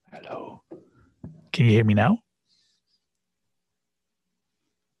Can you hear me now?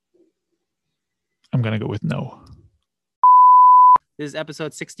 I'm going to go with no. This is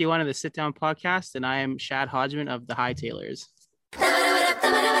episode 61 of the Sit Down Podcast, and I am Shad Hodgman of the Hightailers.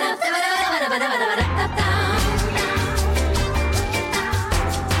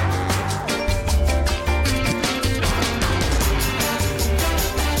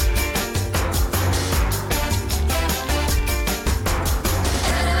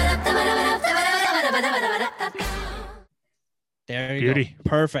 There you Beauty. go.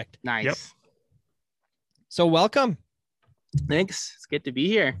 Perfect. Nice. Yep. So welcome. Thanks. It's good to be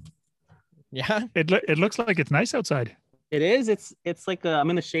here. Yeah. It looks like it's nice outside. It is. It's like I'm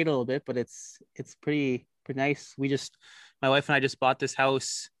in the shade a little bit, but it's pretty nice. My wife and I just bought this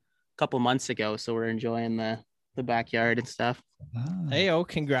house a couple months ago, so we're enjoying the backyard and stuff. Hey,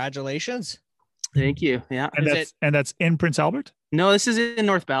 congratulations. Thank you. Yeah. And that's in Prince Albert? No, this is in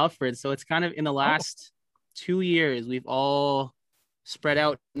North Battleford, so it's kind of in the last 2 years we've all spread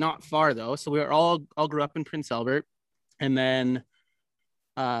out, not far though. So we were all grew up in Prince Albert, and then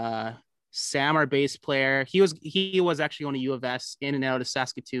Sam, our bass player, he was actually going to U of S, in and out of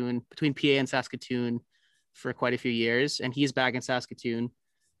Saskatoon, between PA and Saskatoon for quite a few years, and he's back in Saskatoon.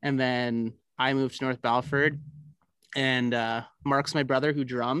 And then I moved to North Battleford, and Mark's my brother who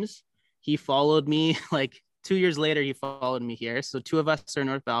drums. He followed me like 2 years later. He followed me here, so two of us are in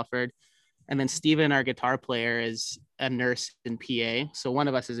North Battleford. And then Steven, our guitar player, is a nurse in PA. So one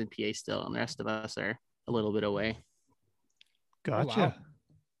of us is in PA still, and the rest of us are a little bit away. Gotcha. Oh, wow.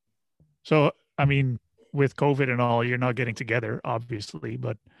 So, I mean, with COVID and all, you're not getting together, obviously.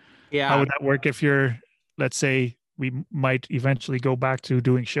 But Yeah. how would that work if let's say, we might eventually go back to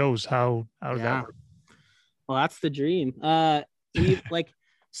doing shows? How does that work? Well, that's the dream.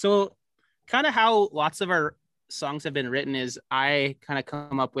 So kind of how lots of our songs have been written is I kind of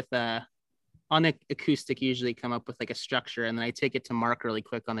come up with on the acoustic, usually come up with like a structure, and then I take it to Mark really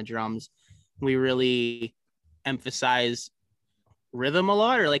quick on the drums. We really emphasize rhythm a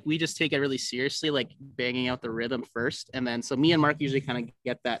lot, or like we just take it really seriously, like banging out the rhythm first. And then, so me and Mark usually kind of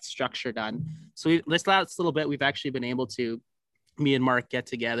get that structure done. So this last little bit, we've actually been able to, me and Mark get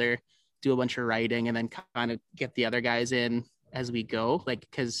together, do a bunch of writing, and then kind of get the other guys in as we go.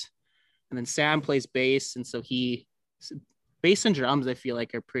 And then Sam plays bass. And so bass and drums, I feel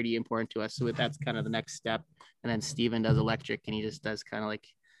like, are pretty important to us. So that's kind of the next step. And then Steven does electric, and he just does kind of like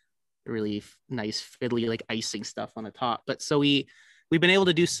really nice fiddly, like icing stuff on the top. But so we've been able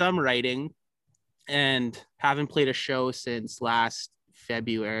to do some writing, and haven't played a show since last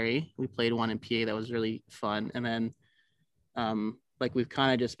February. We played one in PA that was really fun. And then we've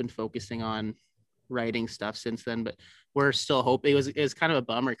kind of just been focusing on writing stuff since then, but we're still hoping. It was kind of a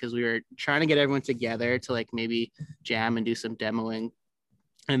bummer because we were trying to get everyone together to like maybe jam and do some demoing,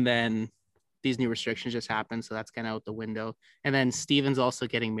 and then these new restrictions just happened, so that's kind of out the window. And then Steven's also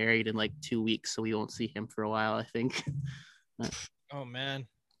getting married in like 2 weeks, so we won't see him for a while, I think. Oh man.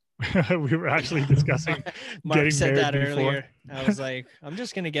 We were actually discussing Mark said that before. earlier. I was like, I'm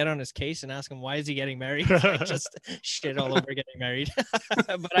just gonna get on his case and ask him why is he getting married. Like, just shit all over getting married.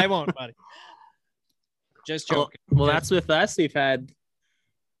 But I won't, buddy. Just joking. Well, that's with us. We've had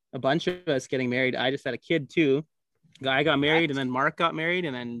a bunch of us getting married. I just had a kid too. I got married, and then Mark got married,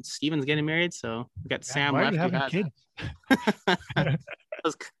 and then Steven's getting married. So we got Sam why left. are you having kids?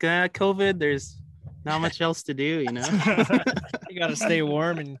 Because COVID, there's not much else to do, you know. You gotta stay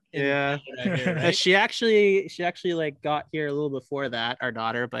warm and yeah. Here, right? She actually like got here a little before that, our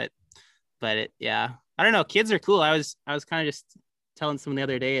daughter, but I don't know. Kids are cool. I was kind of just telling someone the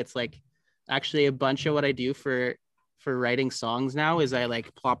other day. It's like actually a bunch of what I do for writing songs now is I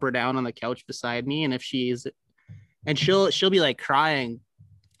like plop her down on the couch beside me, and if she'll be like crying,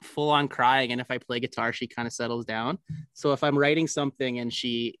 full on crying, and if I play guitar, she kind of settles down. So if I'm writing something and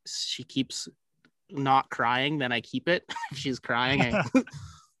she keeps not crying, then I keep it. If she's crying,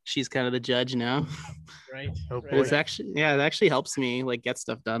 she's kind of the judge now. Right. It's actually, it actually helps me like get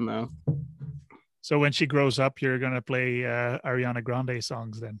stuff done though. So when she grows up, you're gonna play Ariana Grande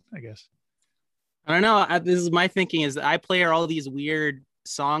songs then, I guess. I don't know. This is my thinking, is I play her all these weird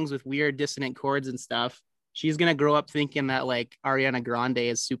songs with weird dissonant chords and stuff. She's going to grow up thinking that like Ariana Grande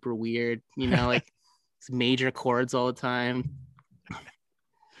is super weird, you know, like major chords all the time.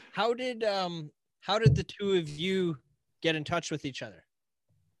 How did the two of you get in touch with each other?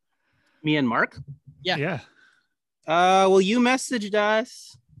 Me and Mark? Yeah. Well, you messaged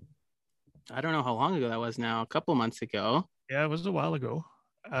us. I don't know how long ago that was now, a couple months ago. Yeah, it was a while ago.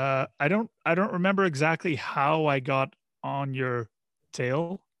 I don't remember exactly how I got on your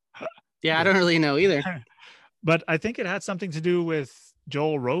tail. Yeah, I don't really know either. But I think it had something to do with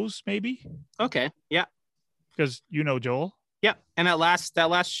Joel Rose, maybe, Okay. Yeah. because you know Joel. Yeah. And that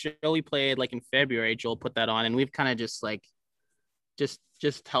last show we played like in February, Joel put that on, and we've kind of just like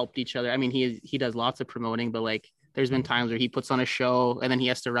just helped each other. I mean, he does lots of promoting, but like there's been times where he puts on a show and then he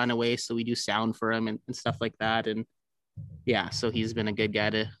has to run away, so we do sound for him and stuff like that. And yeah, so he's been a good guy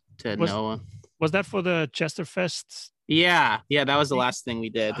to know. Was that for the Chesterfest? Yeah, that was the last thing we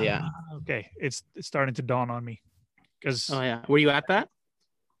did. Yeah. Okay, it's starting to dawn on me. Because Oh yeah, were you at that?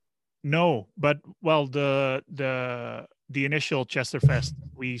 No, but well, the initial Chesterfest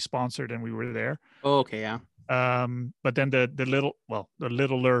we sponsored and we were there. Oh, okay, yeah. But then the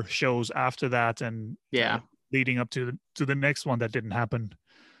littler shows after that, and leading up to the next one that didn't happen.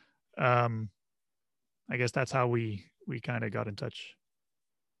 I guess that's how we kind of got in touch.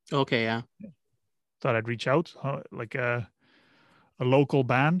 Okay, yeah. Thought I'd reach out, like a local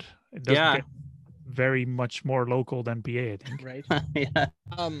band. It doesn't get very much more local than PA, I think. Right. Yeah.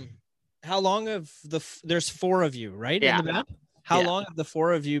 How long have there's 4 of you, right? Yeah. In the band? How long have the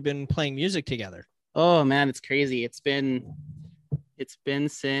 4 of you been playing music together? Oh man, it's crazy. It's been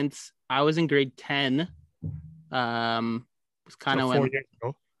since I was in grade 10. Was kind of when 4 years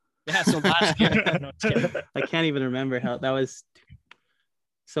ago. Yeah, so last year. No, I can't even remember how that was.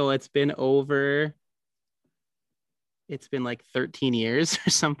 So it's been like 13 years or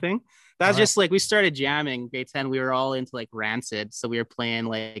something. That's just like we started jamming grade 10. We were all into like Rancid, so we were playing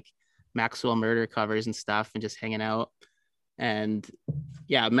like Maxwell Murder covers and stuff and just hanging out. And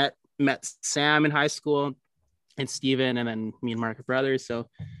yeah, met Sam in high school and Steven, and then me and Mark are brothers. So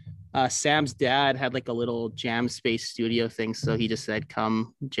Sam's dad had like a little jam space studio thing, so he just said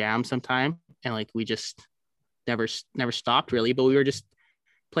come jam sometime, and like we just never stopped really. But we were just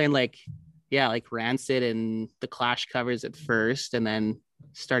playing like Rancid and the Clash covers at first, and then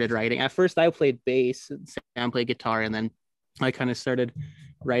started writing. At first I played bass and Sam played guitar, and then I kind of started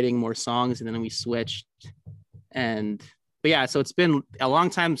writing more songs, and then we switched. But yeah, so it's been a long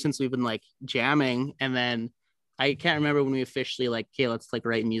time since we've been like jamming. And then I can't remember when we officially like, okay, let's like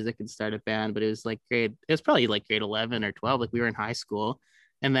write music and start a band, but it was probably like grade 11 or 12. Like we were in high school,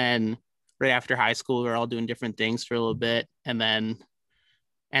 and then right after high school, we were all doing different things for a little bit, and then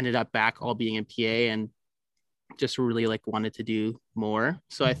ended up back all being in PA and just really like wanted to do more.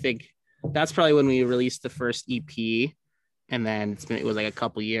 So I think that's probably when we released the first EP, and then it was like a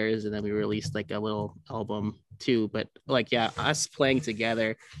couple years, and then we released like a little album too. But like, yeah, us playing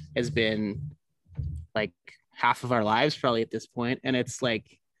together has been like half of our lives probably at this point. And it's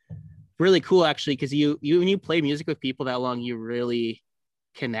like really cool actually, because you when you play music with people that long, you really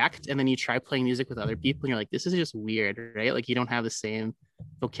connect, and then you try playing music with other people and you're like, this is just weird, right? Like you don't have the same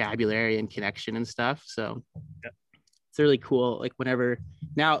vocabulary and connection and stuff. So it's really cool. Like whenever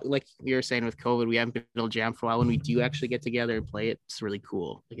now, like you were saying with COVID, we haven't been able to jam for a while. When we do actually get together and play, it's really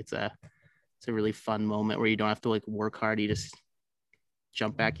cool. Like it's a really fun moment where you don't have to like work hard. You just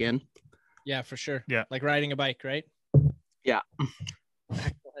jump back in. Yeah, for sure. Yeah. Like riding a bike, right? Yeah.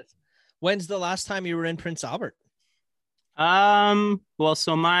 When's the last time you were in Prince Albert? Well,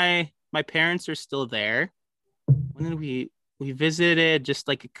 so my parents are still there. When did we visited just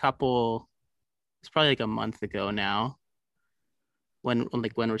like it's probably like a month ago now, when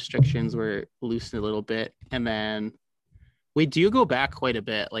restrictions were loosened a little bit. And then we do go back quite a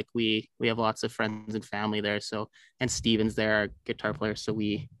bit. Like we have lots of friends and family there. So, and Steven's there, our guitar player. So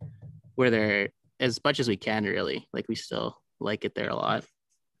we're there as much as we can, really. Like we still like it there a lot.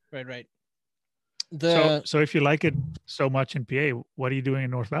 Right. So if you like it so much in PA, what are you doing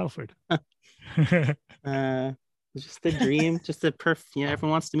in North Battleford? It's just a dream, just a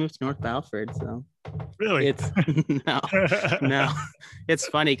everyone wants to move to North Battleford. So really, it's no. It's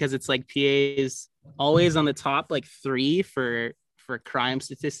funny because it's like PA is always on the top like 3 for crime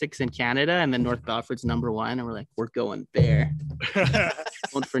statistics in Canada, and then North Battleford's number 1, and we're like, we're going there,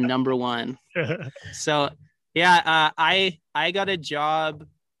 going for number 1. So yeah, I got a job.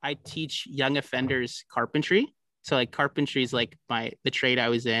 I teach young offenders carpentry. So like carpentry is like the trade I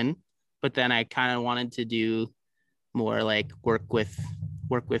was in, but then I kind of wanted to do more like work with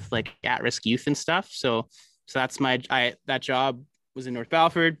like at-risk youth and stuff. So that's that job was in North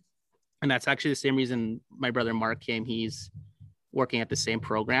Battleford, and that's actually the same reason my brother Mark came. He's working at the same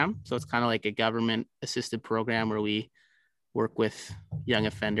program. So it's kind of like a government assisted program where we work with young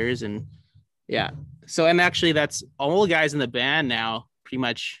offenders. And yeah. So, and actually that's all the guys in the band now pretty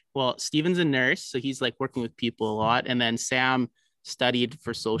much. Well, Steven's a nurse, so he's like working with people a lot. And then Sam studied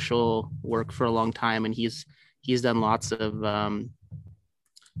for social work for a long time, and he's done lots of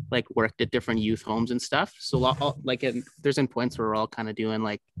like worked at different youth homes and stuff. So there's in points where we're all kind of doing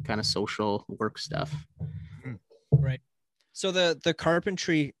like kind of social work stuff. Right. So the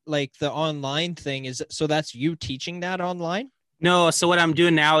carpentry, like the online thing, so that's you teaching that online? No, so what I'm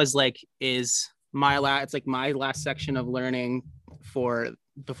doing now is it's like my last section of learning before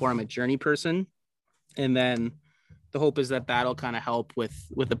I'm a journey person. And then the hope is that that'll kind of help with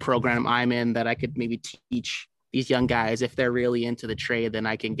the program I'm in, that I could maybe teach these young guys. If they're really into the trade, then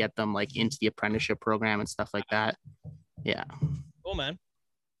I can get them like into the apprenticeship program and stuff like that. Yeah. Cool, man.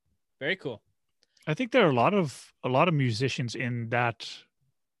 Very cool. I think there are a lot of musicians in that,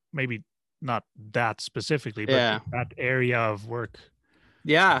 maybe not that specifically, but that area of work.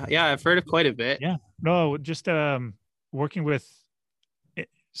 Yeah, I've heard of quite a bit. Yeah, no, just working with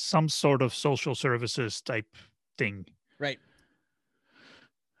some sort of social services type thing. Right.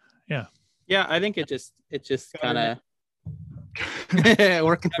 Yeah, I think it just kind of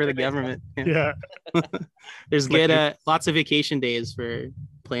working for the government. Yeah. There's good lots of vacation days for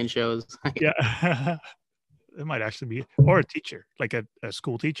playing shows. Yeah. It might actually be, or a teacher, like a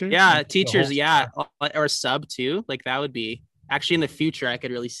school teacher. Yeah, like teachers. Yeah, or a sub too. Like that would be actually in the future. I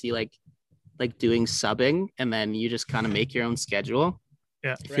could really see like doing subbing, and then you just kind of make your own schedule.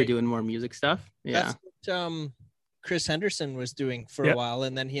 Yeah, if you're doing more music stuff. Yeah, that's what Chris Henderson was doing for a while,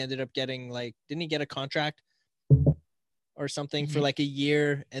 and then he ended up getting didn't he get a contract or something for like a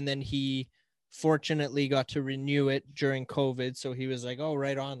year, and then he fortunately got to renew it during COVID. So he was like, "Oh,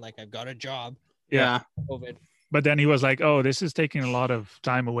 right on! Like I've got a job." Yeah. COVID. But then he was like, "Oh, this is taking a lot of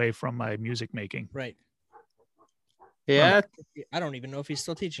time away from my music making." Right. Yeah. I don't even know if he's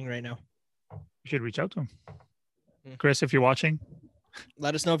still teaching right now. You should reach out to him. Chris, if you're watching,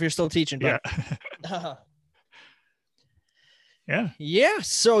 let us know if you're still teaching. Bud. Yeah. Yeah.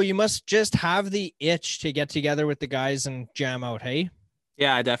 So you must just have the itch to get together with the guys and jam out, hey?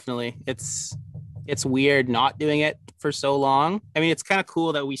 Yeah, definitely. It's weird not doing it for so long. I mean, it's kind of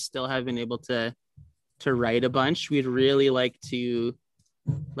cool that we still have been able to write a bunch. We'd really like to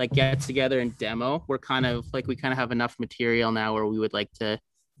get together and demo. We kind of have enough material now where we would like to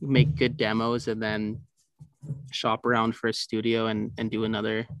make good demos and then shop around for a studio and do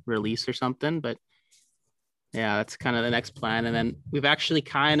another release or something. But yeah, that's kind of the next plan. And then we've actually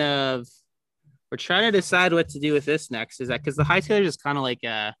we're trying to decide what to do with this next. Is that because the Hightailers is kind of like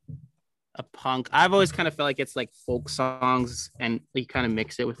a punk. I've always kind of felt like it's like folk songs and we kind of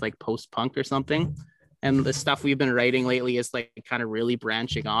mix it with like post-punk or something. And the stuff we've been writing lately is like kind of really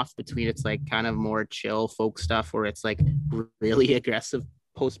branching off between it's like kind of more chill folk stuff or it's like really aggressive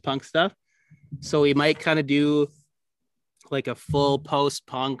post-punk stuff. So we might kind of do like a full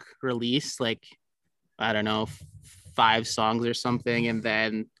post-punk release, like, I don't know, 5 songs or something. And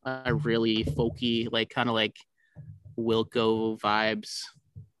then a really folky, like kind of like Wilco vibes,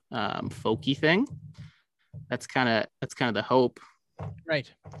 folky thing. That's kind of the hope.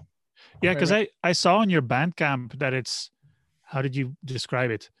 Right. Yeah, because I saw on your Bandcamp that it's, how did you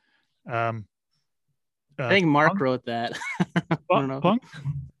describe it? I think Mark punk? Wrote that. I don't know. Punk?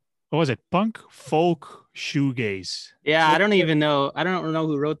 What was it? Punk, folk, shoegaze. Yeah, I don't even know. I don't know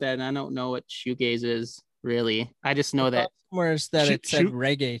who wrote that, and I don't know what shoegaze is really. I just know that somewhere that it said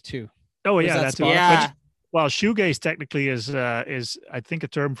reggae too. Oh yeah, that's it. Yeah. Well, shoegaze technically is I think a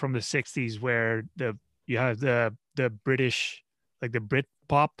term from the '60s where you have the British, like the Brit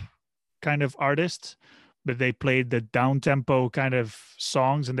pop kind of artists, but they played the down tempo kind of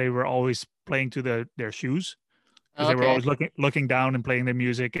songs, and they were always playing to their shoes. Because they were always looking down and playing their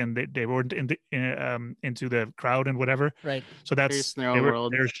music, and they weren't into the crowd and whatever. Right. So they're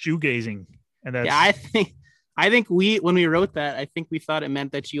shoegazing, and that's. Yeah, I think when we wrote that, I think we thought it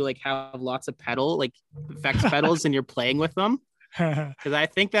meant that you like have lots of effects pedals, and you're playing with them. Because I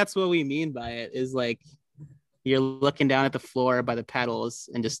think that's what we mean by it is like you're looking down at the floor by the pedals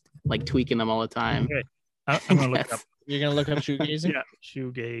and just like tweaking them all the time. Okay. I'm gonna look it up. You're gonna look up shoegazing? Yeah,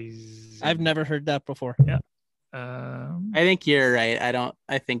 shoegaze. I've never heard that before. Yeah. I think you're right.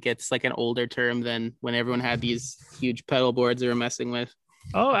 I think it's like an older term than when everyone had these huge pedal boards they were messing with.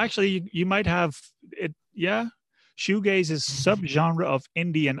 Oh, actually, you might have it. Yeah. Shoegaze is subgenre of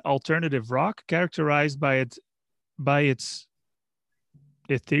indie and alternative rock characterized by its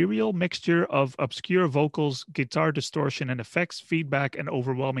ethereal mixture of obscure vocals, guitar distortion and effects, feedback, and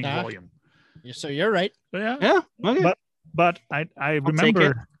overwhelming volume. So you're right. Yeah. Okay. But I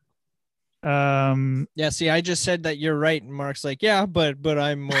remember. Yeah. See, I just said that you're right, and Mark's like, yeah, but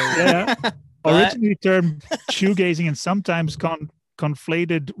I'm more. Yeah. Originally termed shoegazing and sometimes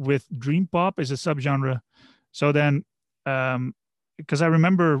conflated with dream pop is a subgenre. So then, because I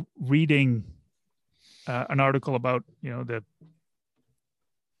remember reading an article about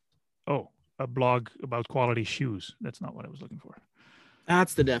a blog about quality shoes. That's not what I was looking for.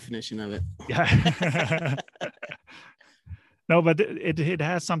 That's the definition of it. Yeah. No, but it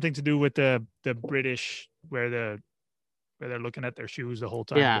has something to do with the British where they're looking at their shoes the whole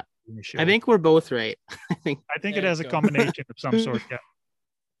time. Yeah. doing the show. I think we're both right. I think it There has you a go. combination of some sort. Yeah,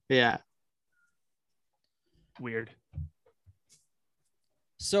 Yeah. weird.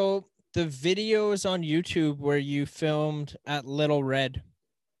 So the videos on YouTube where you filmed at Little Red,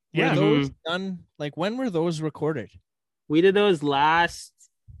 were Yeah. those done? Like, when were those recorded? We did those last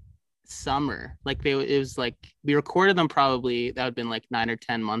summer. Like it was like we recorded them probably that would have been like 9 or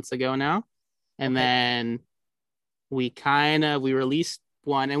 10 months ago now. And Okay. then we released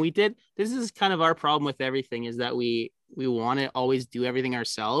one, and this is kind of our problem with everything, is that we want to always do everything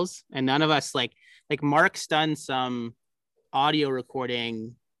ourselves, and none of us like Mark's done some audio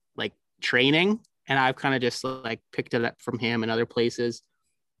recording like training, and I've kind of just like picked it up from him and other places.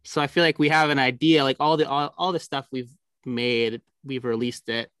 So I feel like we have an idea, like all the stuff we've made, we've released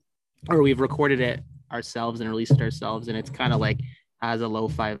it, or we've recorded it ourselves and released it ourselves, and it's kind of like has a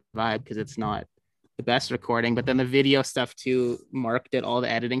lo-fi vibe because it's not the best recording. But then the video stuff too, Mark did all the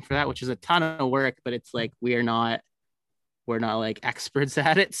editing for that, which is a ton of work, but it's like we're not like experts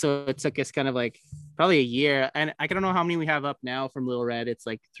at it, so it took us kind of like probably a year. And I don't know how many we have up now from Little Red. It's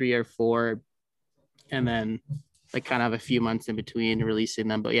like 3 or 4, and then like kind of a few months in between releasing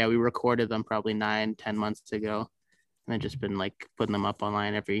them. But yeah, we recorded them probably 9-10 months ago, and then just been like putting them up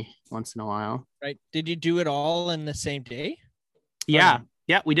online every once in a while. Right. Did you do it all in the same day? Yeah.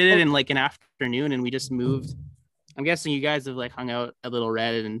 Yeah, we did it in like an afternoon, and we just moved. I'm guessing you guys have like hung out at Little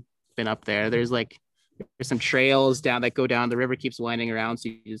Red and been up there. There's some trails down that go down. The river keeps winding around, so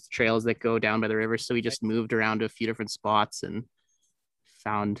you use trails that go down by the river. So we just moved around to a few different spots and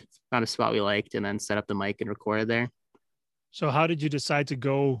found a spot we liked, and then set up the mic and recorded there. So how did you decide to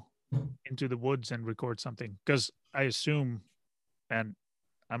go into the woods and record something? Because I assume, and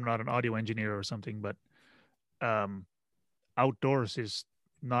I'm not an audio engineer or something, but outdoors is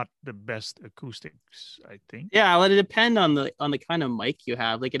not the best acoustics, I think. Yeah, well, it depends on the kind of mic you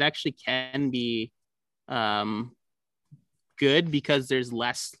have. Like it actually can be good because there's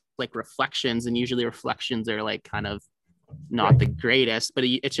less like reflections, and usually reflections are like kind of not the greatest, but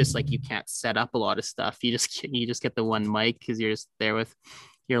it's just like you can't set up a lot of stuff. You just get the one mic because you're just there with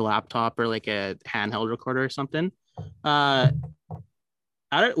your laptop or like a handheld recorder or something.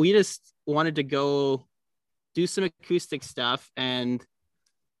 We just wanted to go do some acoustic stuff, and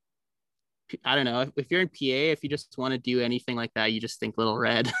I don't know, if you're in PA, if you just want to do anything like that, you just think Little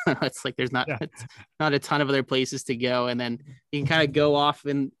Red. It's like there's not a ton of other places to go, and then you can kind of go off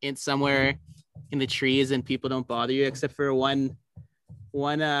in somewhere in the trees and people don't bother you, except for once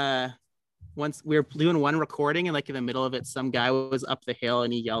we were doing one recording, and like in the middle of it, some guy was up the hill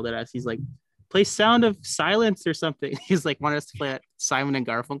and he yelled at us. He's like, play Sound of Silence or something. He's like, wanted us to play that Simon and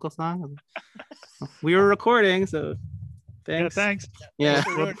Garfunkel song. We were recording, so thanks. Yeah, thanks. Yeah,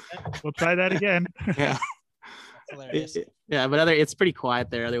 we'll try that again. Yeah. Hilarious. Yeah, but it's pretty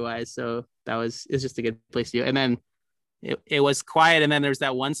quiet there otherwise, so it's just a good place to do. And then it was quiet, and then there's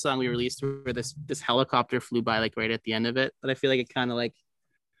that one song we released where this helicopter flew by like right at the end of it, but I feel like it kind of like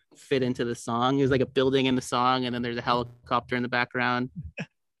fit into the song. It was like a building in the song, and then there's a helicopter in the background.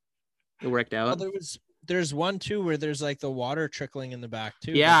 It worked out. Well, there's one too where there's like the water trickling in the back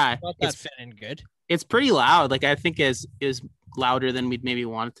too. Yeah, I thought that fit in good. It's pretty loud. Like I think is louder than we'd maybe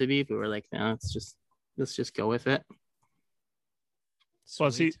want it to be, but we're like, no, let's just go with it. Well,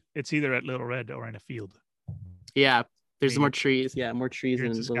 see, it's either at Little Red or in a field. Yeah, there's more trees. Yeah, more trees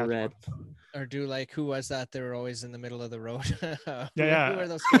in Little Red. Or do like, who was that? They were always in the middle of the road. Yeah. Who are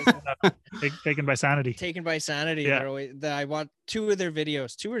those guys? Taken by Sanity. Taken by Sanity. Yeah. They're always, I want 2 of their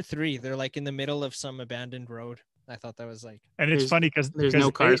videos, 2 or 3. They're like in the middle of some abandoned road. I thought that was like, and it's funny because there's no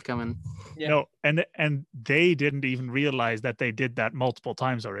cars coming. Yeah. No, and they didn't even realize that they did that multiple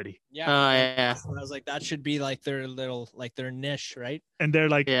times already. yeah. Yeah. So I was like, that should be like their little, like their niche, right? And they're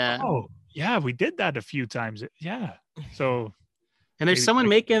like, Yeah. oh yeah, we did that a few times. Yeah. So. And there's someone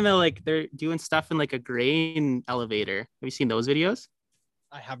making they're doing stuff in like a grain elevator. Have you seen those videos?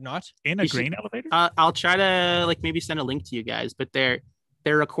 I have not. In a grain elevator? I'll try to like maybe send a link to you guys, but they're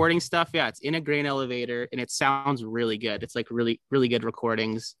recording stuff. Yeah, it's in a grain elevator, and it sounds really good. It's like really, really good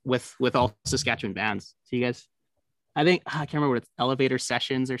recordings with all Saskatchewan bands. So you guys, I think I can't remember what it's, Elevator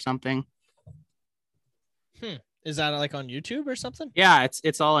Sessions or something. Is that like on YouTube or something? Yeah,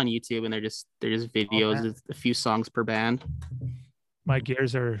 it's all on YouTube, and they're just videos with a few songs per band. My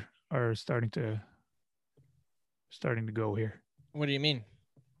gears are starting to go here. What do you mean?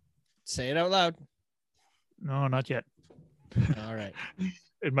 Say it out loud. No, not yet. All right.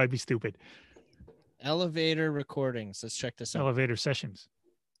 It might be stupid. Elevator recordings. Let's check this out. Elevator Sessions.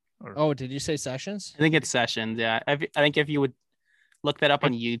 Or Oh, did you say Sessions? I think it's Sessions. Yeah, I think if you would look that up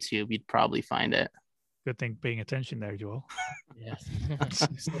on YouTube, you'd probably find it. good thing paying attention there, Joel. Yes.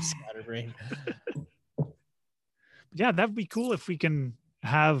 So scatterbrained. Yeah, that'd be cool if we can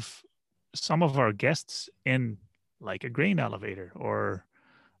have some of our guests in like a grain elevator or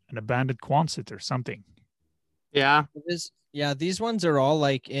an abandoned Quonset or something. Yeah. These ones are all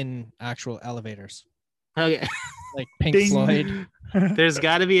like in actual elevators, Okay. like Pink Ding. Floyd. There's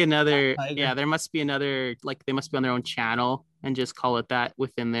got to be another. Tiger. Yeah, there must be another. Like they must be on their own channel and just call it that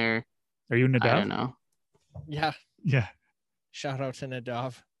within their. Are you I Nadav? don't know. Yeah. Yeah. Shout out to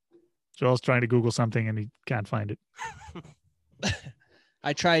Nadav. Joel's trying to Google something and he can't find it.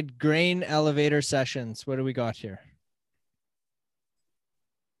 I tried grain elevator sessions. What do we got here?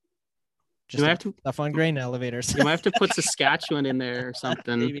 You Just might have to. stuff on grain elevators. You might have to put Saskatchewan in there or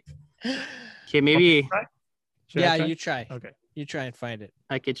something. Maybe. Okay, maybe Should I Yeah, try? you try. Okay. You try and find it.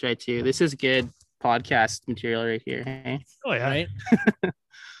 I could try too. This is good podcast material right here. Hey? Oh yeah. Right?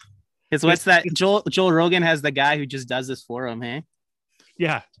 It's what's that? Joel Rogan has the guy who just does this for him. Hey,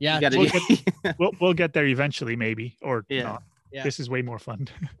 Yeah. Yeah. You gotta We'll do- we'll get there eventually, maybe, or Yeah. not. Yeah. This is way more fun.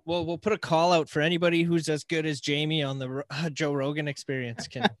 Well, we'll put a call out for anybody who's as good as Jamie on the Joe Rogan experience.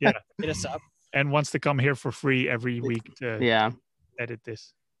 Can Yeah. hit us up. And wants to come here for free every week to yeah. edit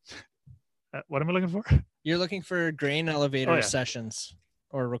this. What am I looking for? You're looking for grain elevator Oh, yeah. sessions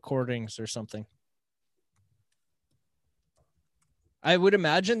or recordings or something. I would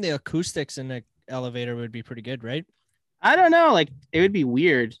imagine the acoustics in the elevator would be pretty good, right? I don't know. Like it would be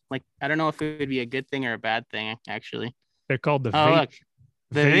weird. Like I don't know if it would be a good thing or a bad thing. Actually. They're called the Oh vape. look,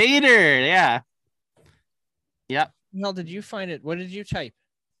 the Vader. Yeah. Yep. How did you find it? What did you type?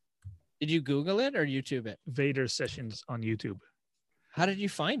 Did you Google it or YouTube it? Vader sessions on YouTube. How did you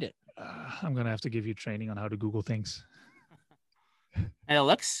find it? I'm gonna have to give you training on how to Google things. And it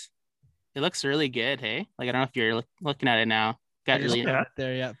looks really good. Hey, like I don't know if you're looking at it now. I Got just really found it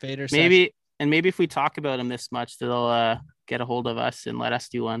there, yeah. Vader maybe if we talk about them this much, they'll get a hold of us and let us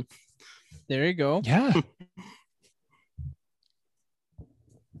do one. session. There you go. Yeah.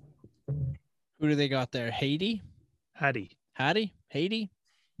 Who do they got there? Hattie, Hattie.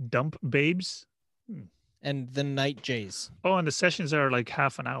 Dump babes. and the Night Jays. Oh, and the sessions are like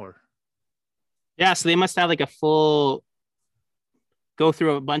half an hour. Yeah, so they must have like a full go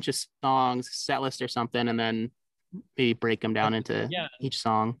through a bunch of songs, set list or something, and then maybe break them down into Yeah. each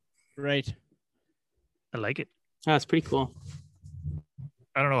song. Right. I like it. Oh, that's pretty cool.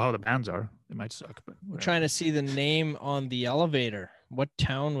 I don't know how the bands are. They might suck, but I'm whatever. trying to see the name on the elevator. What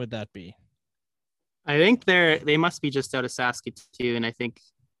town would that be? I think they must be just out of Saskatoon. I think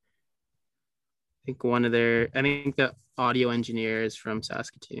the audio engineer is from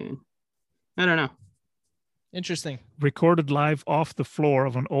Saskatoon. I don't know. Interesting. Recorded live off the floor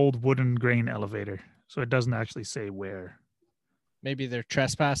of an old wooden grain elevator. So it doesn't actually say where. Maybe they're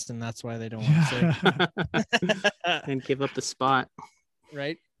trespassed and that's why they don't want to say. And give up the spot.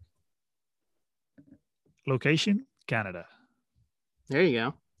 Right? Location, Canada. There you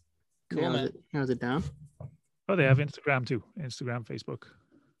go. Cool, man. How's it down? Oh, they have Instagram too. Instagram, Facebook.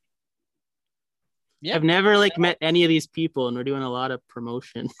 Yeah. I've never met any of these people, and we're doing a lot of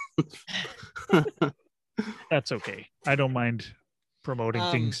promotion. That's okay. I don't mind promoting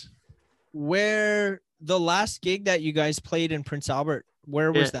things. Where the last gig that you guys played in Prince Albert,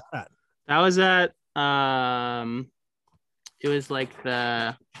 where was that at? That was at it was like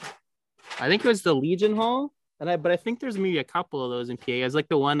I think it was the Legion Hall, but I think there's maybe a couple of those in PA. It's like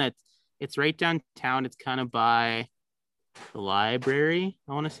the one it's right downtown. It's kind of by the library,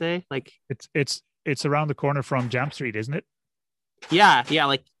 I want to say. Like It's around the corner from Jam Street, isn't it? yeah,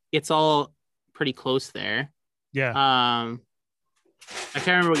 like it's all pretty close there. Yeah. I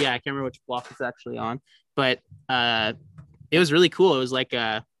can't remember which block it's actually on, but it was really cool. It was like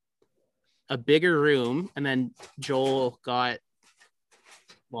a bigger room, and then Joel got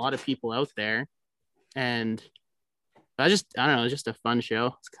a lot of people out there, and I don't know, it was just a fun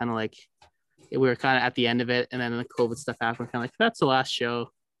show. It's kind of like we were kind of at the end of it, and then the COVID stuff happened. Kind of like, that's the last show.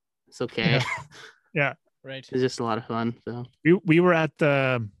 It's okay. Yeah. Right. It's just a lot of fun. So We were at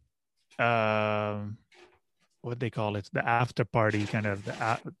the what they call it, the after party kind of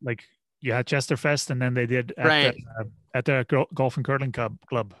like you had Chesterfest, and then they did at the golf and curling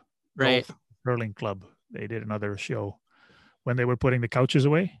club. right. Golf curling club. They did another show when they were putting the couches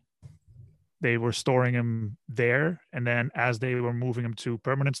away. They were storing them there, and then as they were moving them to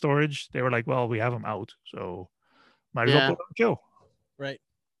permanent storage, they were like, "Well, we have them out, so might as well put on a show." Right.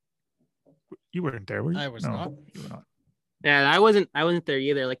 You weren't there, were you? I was No, not. You were not. Yeah, I wasn't there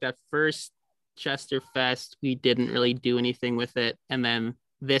either. Like that first Chesterfest, we didn't really do anything with it, and then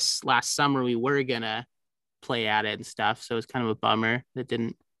this last summer we were gonna play at it and stuff. So it was kind of a bummer that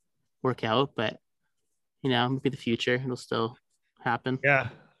didn't work out, but maybe the future it'll still happen. Yeah,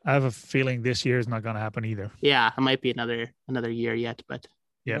 I have a feeling this year is not going to happen either. Yeah, it might be another year yet, but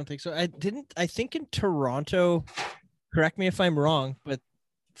I don't think so. I think in Toronto, correct me if I'm wrong, but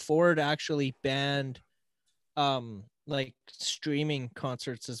Ford actually banned like streaming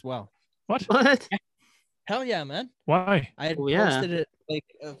concerts as well. What? Hell yeah, man. Why? I had posted it like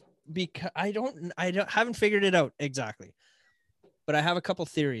because I haven't figured it out exactly. But I have a couple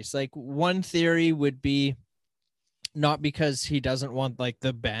theories. Like one theory would be not because he doesn't want like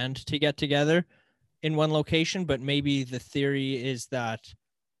the band to get together in one location, but maybe the theory is that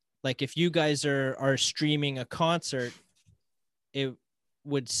like if you guys are streaming a concert, it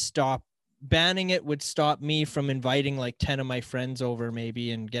would stop banning it would stop me from inviting like 10 of my friends over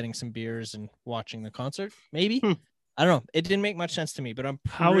maybe and getting some beers and watching the concert. Maybe. I don't know. It didn't make much sense to me, but I'm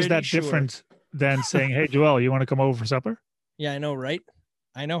How is that different than saying, hey, Joel, you want to come over for supper? Yeah, I know, right?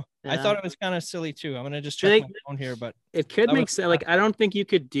 I know. Yeah. I thought it was kind of silly too. I'm gonna just check my phone here, but it could make sense. Like, I don't think you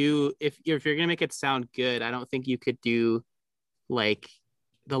could do if you're gonna make it sound good. I don't think you could do like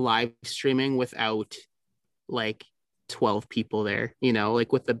the live streaming without like 12 people there.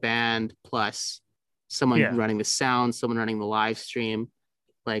 Like with the band plus someone running the sound, someone running the live stream.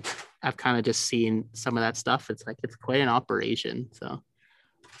 Like I've kind of just seen some of that stuff. It's like it's quite an operation. So,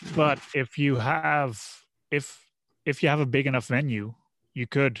 but if you have a big enough venue, you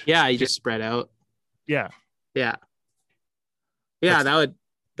could. Yeah, you just spread out. Yeah. That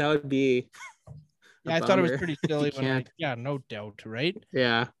would be. Yeah, I thought it was pretty silly no doubt, right?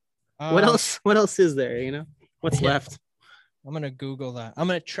 Yeah. What else is there? What's left? I'm gonna Google that. I'm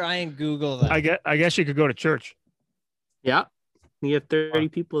gonna try and Google that. I guess you could go to church. Yeah, you have 30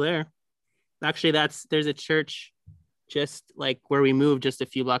 people there. Actually, there's a church just like where we moved, just a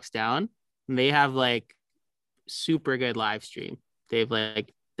few blocks down, and they have like super good live stream. They've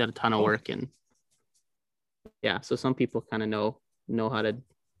like done a ton of work, and so some people kind of know how to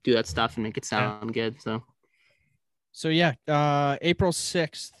do that stuff and make it sound good. So April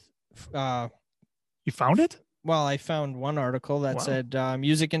 6th. You found it? Well, I found one article that said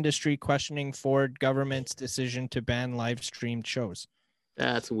music industry questioning Ford government's decision to ban live streamed shows.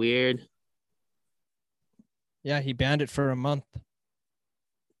 That's weird. Yeah, he banned it for a month.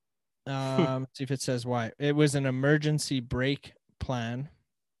 Let's see if it says why. It was an emergency break plan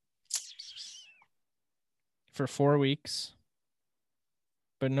for 4 weeks,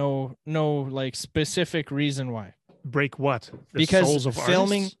 but no like specific reason why. Break what? Because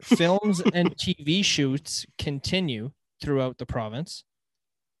films and TV shoots continue throughout the province.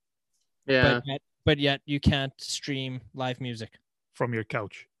 Yeah. But yet you can't stream live music from your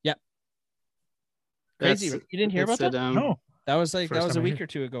couch. Yeah. Crazy. You didn't hear about that? No. That was a week or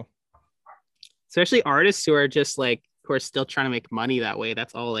two ago. Especially artists who are just like who are still trying to make money that way.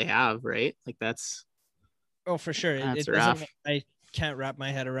 That's all they have, right? Like that's. Oh, for sure. That's rough. I can't wrap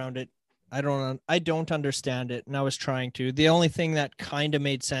my head around it. I don't understand it, and I was trying to. The only thing that kind of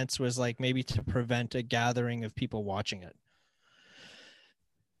made sense was like maybe to prevent a gathering of people watching it.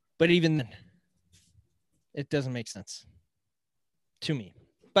 But even then, it doesn't make sense to me.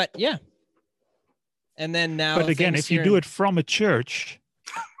 But yeah. And then now. But again, if you do it from a church.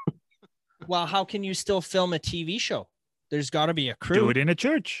 Well, how can you still film a TV show? There's got to be a crew. Do it in a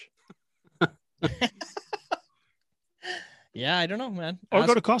church. Yeah, I don't know, man. Or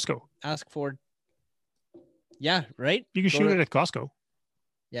go to Costco. Ask Ford. Yeah, right? You can shoot it at Costco.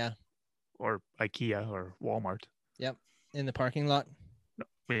 Yeah. Or IKEA or Walmart. Yep. In the parking lot.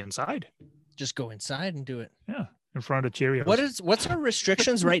 No, inside. Just go inside and do it. Yeah. In front of Cheerios. What's our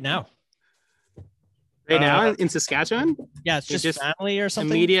restrictions right now? Right now in Saskatchewan? Yeah, it's just family or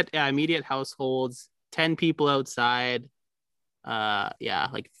something. Immediate households, 10 people outside.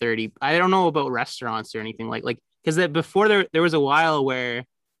 Like 30. I don't know about restaurants or anything like because before there was a while where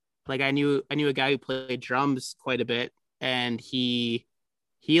like I knew a guy who played drums quite a bit, and he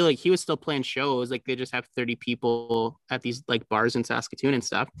was still playing shows. Like they just have 30 people at these like bars in Saskatoon and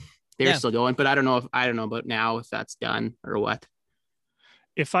stuff. They're still going, but I don't know about now if that's done or what.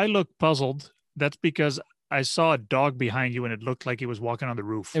 If I look puzzled, that's because I saw a dog behind you and it looked like he was walking on the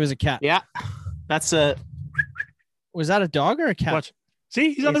roof. It was a cat. Yeah. Was that a dog or a cat? Watch.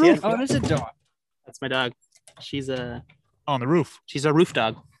 See, he's on the roof. Oh, it's a dog. That's my dog. She's on the roof. She's a roof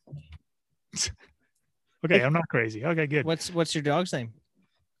dog. Okay, I'm not crazy. Okay, good. What's your dog's name?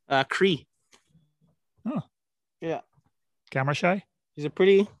 Cree. Oh. Yeah. Camera shy? She's a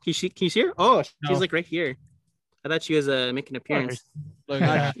pretty. Can you see her? Oh, she's like right here. I thought she was making an appearance. Look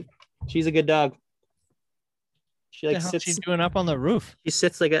at that. She's a good dog. She What like the hell is she sits. doing up on the roof? She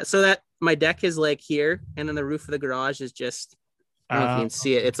sits like that, so that my deck is like here, and then the roof of the garage is just. I don't know if you can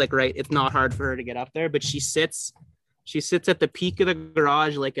see it. It's like right. It's not hard for her to get up there, but she sits. She sits at the peak of the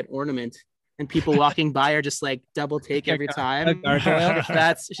garage like an ornament, and people walking by are just like double take every time.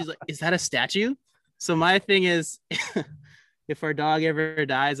 She's like, is that a statue? So my thing is, if our dog ever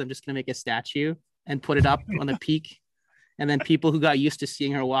dies, I'm just gonna make a statue and put it up on the peak, and then people who got used to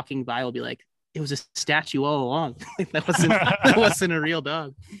seeing her walking by will be like, it was a statue all along. Like, that wasn't a real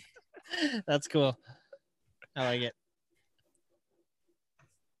dog. That's cool. I like it.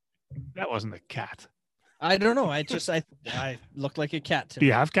 That wasn't a cat. I don't know. I look like a cat to Do me.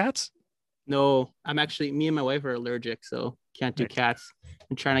 you have cats? No, me and my wife are allergic, so can't do cats.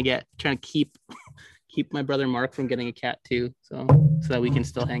 I'm trying to keep my brother Mark from getting a cat too, so that we can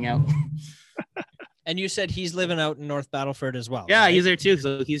still hang out. And you said he's living out in North Battleford as well. Yeah, right? he's there too.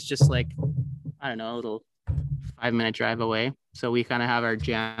 So he's just like, I don't know, a little 5-minute drive away. So we kind of have our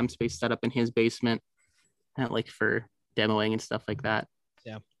jam space set up in his basement, and like for demoing and stuff like that.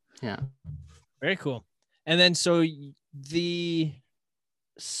 Yeah. Very cool. And then so the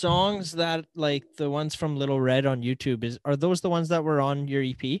songs that like the ones from Little Red on YouTube are those the ones that were on your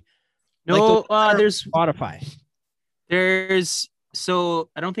EP? No, like there's Spotify. So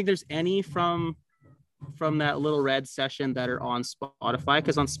I don't think there's any from that Little Red session that are on Spotify,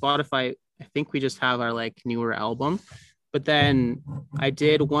 because on Spotify I think we just have our like newer album. But then I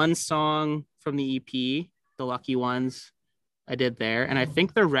did one song from the EP, The Lucky Ones. I did there, and I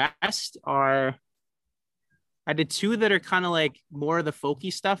think the rest are. I did 2 that are kind of like more of the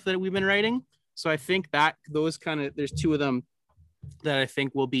folky stuff that we've been writing. So I think that those there's 2 of them that I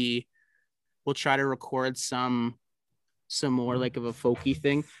think we'll try to record some more like of a folky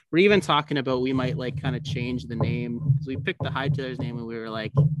thing. We're even talking about we might like kind of change the name, because we picked the Hightailers name when we were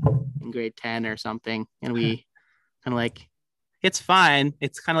like in grade 10 or something, and we kind of like, it's fine.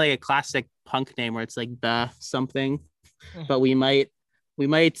 It's kind of like a classic punk name where it's like the something, but we might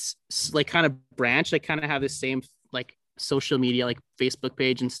like kind of branch, like kind of have the same like social media, like Facebook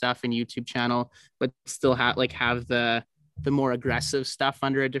page and stuff and YouTube channel, but still have the more aggressive stuff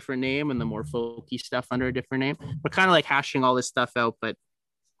under a different name and the more folky stuff under a different name. We're kind of like hashing all this stuff out, but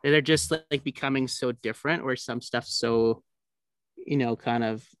they're just like becoming so different, where some stuff's so, kind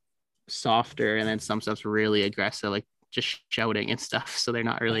of softer, and then some stuff's really aggressive, like just shouting and stuff. So they're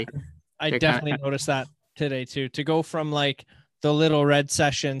not really. I definitely noticed that today too. To go from like the Little Red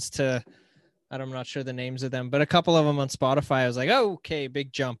sessions to, I'm not sure the names of them, but a couple of them on Spotify, I was like, oh, okay,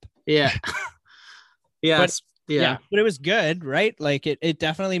 big jump. Yeah. Yeah. But it was good, right? Like it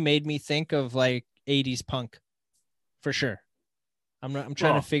definitely made me think of like 80s punk for sure. I'm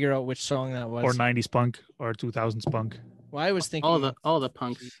trying to figure out which song that was. Or 90s punk or 2000s punk. Well, I was thinking all the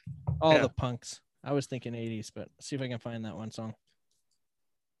punks. The punks. I was thinking 80s, but let's see if I can find that one song.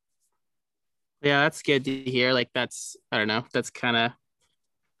 Yeah, that's good to hear. Like that's, I don't know, that's kind of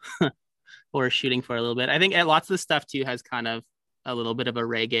what we're shooting for a little bit. I think lots of the stuff too has kind of a little bit of a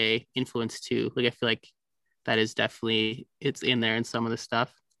reggae influence too. Like I feel like that is definitely, it's in there in some of the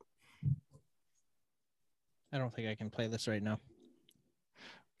stuff. I don't think I can play this right now.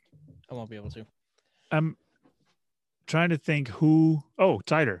 I won't be able to. I'm trying to think who. Oh,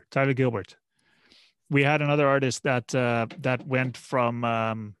 Tyler Gilbert. We had another artist that went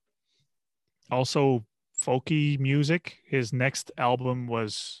from also folky music. His next album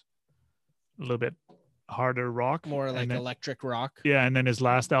was a little bit harder rock, more like electric rock. Yeah, and then his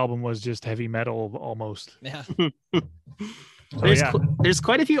last album was just heavy metal almost. Yeah. There's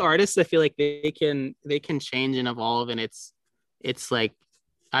quite a few artists I feel like they can change and evolve, and it's like,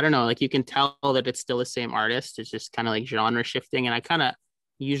 I don't know, like you can tell that it's still the same artist. It's just kind of like genre shifting, and I kind of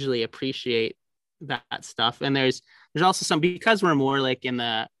usually appreciate that stuff. And there's also some, because we're more like in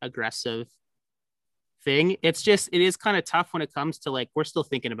the aggressive thing, it is kind of tough when it comes to like, we're still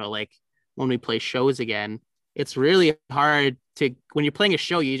thinking about like when we play shows again, it's really hard to, when you're playing a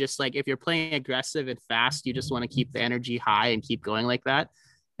show, you just like, if you're playing aggressive and fast, you just want to keep the energy high and keep going like that.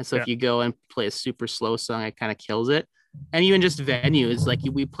 And so if you go and play a super slow song, it kind of kills it. And even just venues, like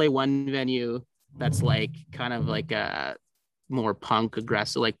we play one venue that's like kind of like a more punk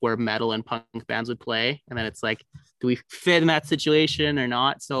aggressive, like where metal and punk bands would play. And then it's like, do we fit in that situation or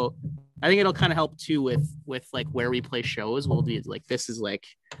not? So I think it'll kind of help too with like where we play shows. We'll be like, this is like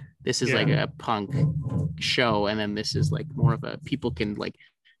a punk show, and then this is like more of a, people can like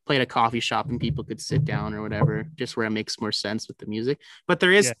play at a coffee shop and people could sit down or whatever, just where it makes more sense with the music. But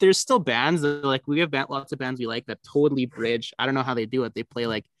there's still bands that like, we have lots of bands we like that totally bridge. I don't know how they do it. They play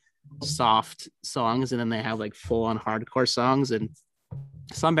like soft songs and then they have like full on hardcore songs, and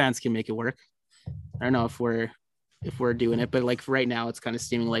some bands can make it work. I don't know if we're if we're doing it. But like right now, it's kind of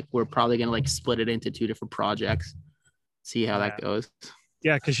seeming like we're probably gonna like split it into 2 different projects, see how that goes.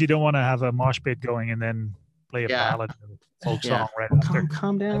 Yeah, because you don't want to have a mosh pit going and then play a ballad or folk song right after.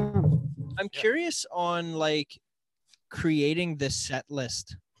 Calm down. I'm curious on like creating this set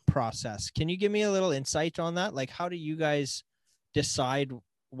list process. Can you give me a little insight on that? Like, how do you guys decide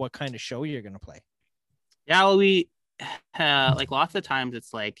what kind of show you're going to play? Yeah, well, we like lots of times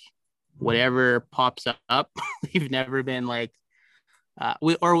it's like whatever pops up. We've never been like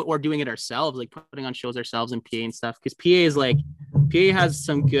we're doing it ourselves, like putting on shows ourselves and PA and stuff, because PA has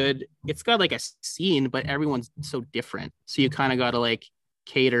some good, it's got like a scene, but everyone's so different, so you kind of got to like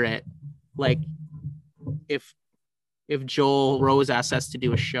cater it. Like if Joel Rose asks us to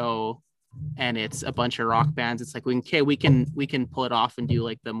do a show and it's a bunch of rock bands, it's like we can pull it off and do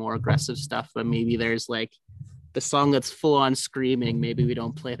like the more aggressive stuff, but maybe there's like the song that's full on screaming, maybe we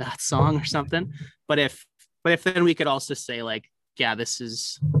don't play that song or something. But if then we could also say like, yeah, this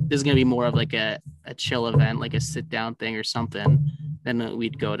is gonna be more of like a chill event, like a sit down thing or something, then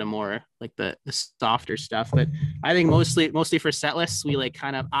we'd go to more like the softer stuff. But I think mostly for set lists, we like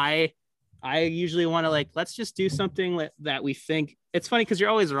kind of I usually want to like, let's just do something that we think, it's funny because you're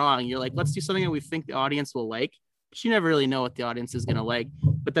always wrong. You're like, let's do something that we think the audience will like, but you never really know what the audience is gonna like.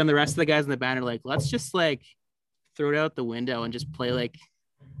 But then the rest of the guys in the band are like, let's just like throw it out the window and just play like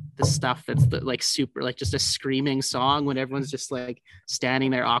the stuff that's like super, like just a screaming song when everyone's just like standing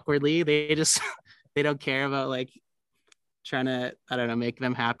there awkwardly. They don't care about like trying to, I don't know, make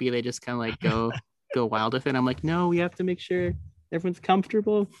them happy. They just kind of like go wild with it. I'm like, no, we have to make sure everyone's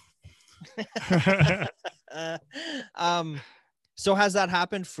comfortable. So has that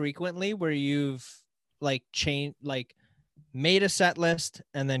happened frequently where you've like made a set list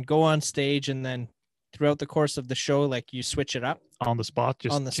and then go on stage and then throughout the course of the show, like you switch it up on the spot,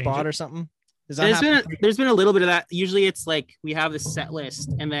 or something? There's been a little bit of that. Usually it's like we have the set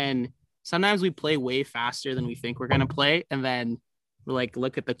list and then sometimes we play way faster than we think we're going to play. And then we like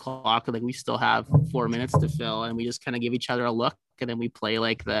look at the clock and like we still have 4 minutes to fill, and we just kind of give each other a look, and then we play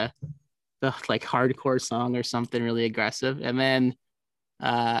like the like hardcore song or something really aggressive. And then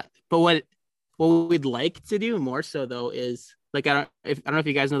but what we'd like to do more so though is like, I don't know if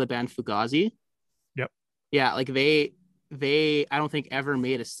you guys know the band Fugazi. Yep. Yeah, like they I don't think ever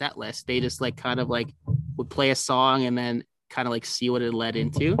made a set list. They just like kind of like would play a song and then kind of like see what it led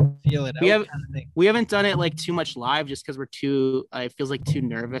into. Feel it out. We haven't done it like too much live just because it feels like too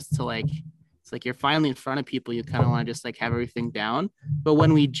nervous to like, it's like you're finally in front of people, you kind of want to just like have everything down. But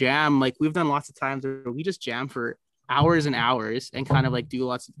when we jam, like we've done lots of times where we just jam for hours and hours and kind of like do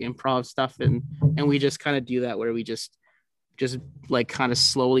lots of improv stuff, and we just kind of do that where we just like kind of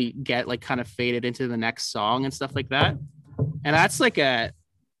slowly get like kind of faded into the next song and stuff like that. And that's like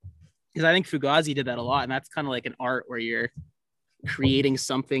because I think Fugazi did that a lot, and that's kind of like an art where you're creating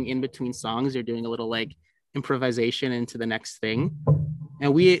something in between songs. You're doing a little like improvisation into the next thing.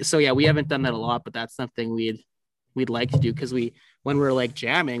 And we haven't done that a lot, but that's something we'd like to do, because when we're like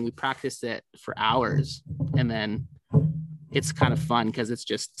jamming, we practice it for hours, and then it's kind of fun because it's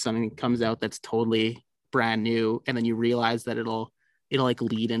just something that comes out that's totally brand new, and then you realize that it'll like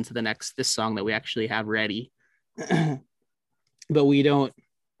lead into this song that we actually have ready. But we don't,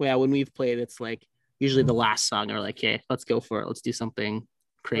 when we've played, it's like usually the last song, or like, hey, let's go for it, let's do something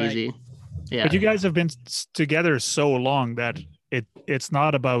crazy. Right. Yeah, but you guys have been together so long that it's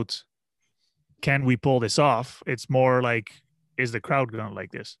not about can we pull this off, it's more like, is the crowd gonna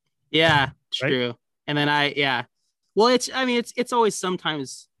like this? Yeah, true. Right? And then well, it's always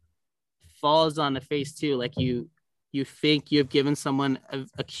sometimes falls on the face too. Like you think you've given someone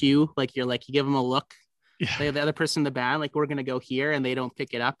a cue, like you give them a look. Yeah. The other person in the band, like, we're gonna go here, and they don't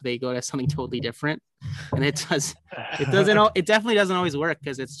pick it up. They go to something totally different, and it definitely doesn't always work,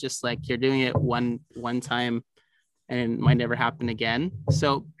 because it's just like you're doing it one time, and it might never happen again.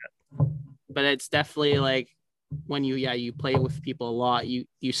 So, but it's definitely like when you play with people a lot,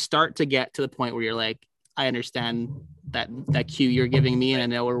 you start to get to the point where you're like, I understand that cue you're giving me, and I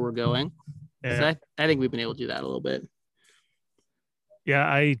know where we're going. Yeah. So I think we've been able to do that a little bit.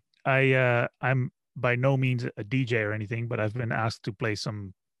 Yeah, I'm by no means a DJ or anything, but I've been asked to play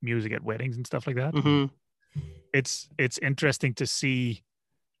some music at weddings and stuff like that. Mm-hmm. It's interesting to see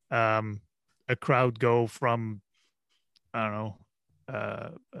a crowd go from, I don't know,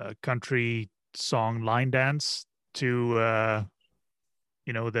 a country song line dance to the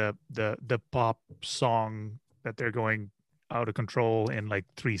pop song that they're going out of control in like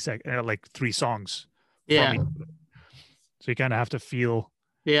 3 seconds, like 3 songs. Yeah. So you kind of have to feel.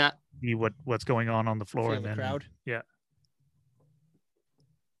 Yeah. See what's going on the floor, and the then crowd. Yeah.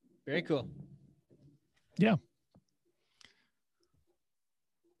 Very cool. Yeah.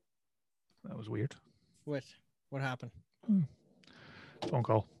 That was weird. What happened? Phone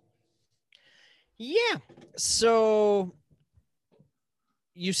call. Yeah. So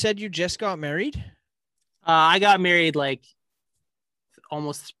you said you just got married? I got married like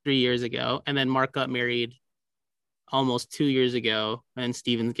almost 3 years ago, and then Mark got married almost 2 years ago, and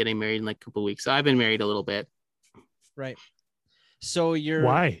Steven's getting married in like a couple of weeks. So I've been married a little bit. Right. So you're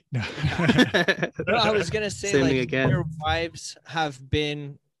why? No, I was gonna say Same like thing again. your wives have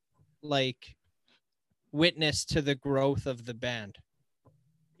been like witness to the growth of the band.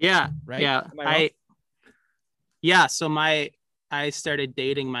 Yeah. Right? Yeah. Am I wrong? So I started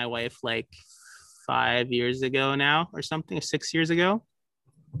dating my wife like 5 years ago now, or something, 6 years ago.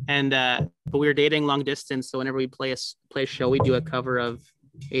 And but we were dating long distance, so whenever we play a show, we do a cover of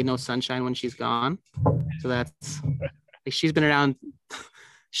Ain't No Sunshine When She's Gone. So that's like, she's been around.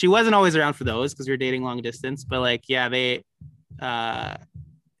 She wasn't always around for those because we were dating long distance, but like, yeah,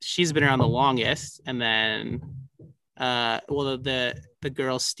 she's been around the longest. And then well, the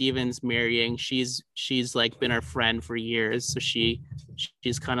girl Steven's marrying, she's like been our friend for years. So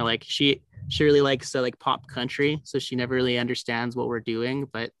she's kind of like, she really likes like pop country, so she never really understands what we're doing,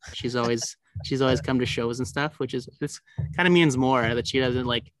 but she's always come to shows and stuff, which is, this kind of means more that she doesn't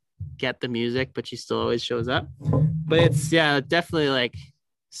like get the music, but she still always shows up. But it's, definitely like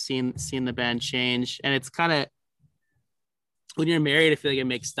seeing the band change. And it's kind of, when you're married, I feel like it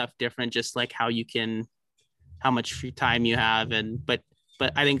makes stuff different, just like how much free time you have. And but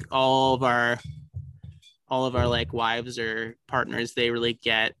I think all of our like wives or partners, they really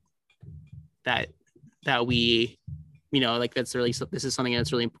get that we, like, this is something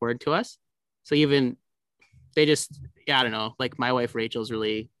that's really important to us. So even they just, I don't know, like my wife Rachel's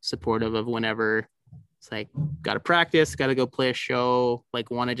really supportive of whenever it's like, got to practice, got to go play a show, like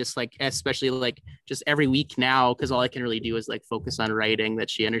want to just like, especially like just every week now, because all I can really do is like focus on writing,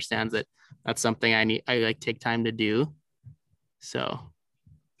 that she understands that that's something I like take time to do. So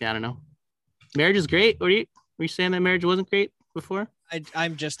yeah, I don't know. Marriage is great. Were you saying that marriage wasn't great before?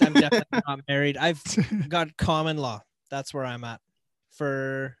 I'm definitely not married. I've got common law. That's where I'm at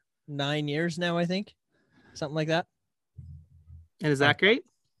for 9 years now, I think. Something like that. And is that great?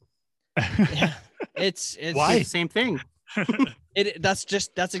 Yeah. It's Why? The same thing. That's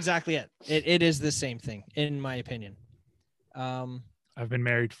exactly it. It is the same thing, in my opinion. I've been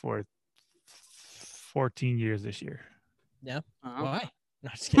married for 14 years this year. Yeah. Uh-huh. Why? No,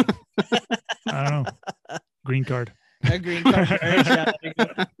 just kidding. I don't know. Green card. A green card marriage. Yeah.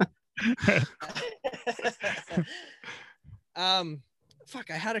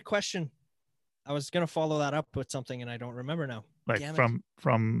 Fuck, I had a question. I was gonna follow that up with something and I don't remember now. Like Damn it.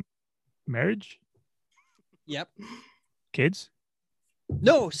 from marriage? Yep. Kids?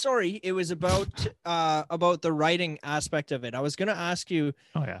 No, sorry. It was about the writing aspect of it. I was gonna ask you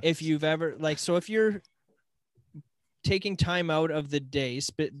if you've ever if you're taking time out of the day,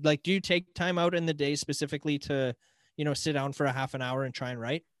 like, do you take time out in the day specifically to, sit down for a half an hour and try and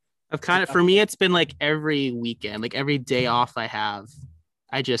write? For me, it's been like every weekend, like every day off I have,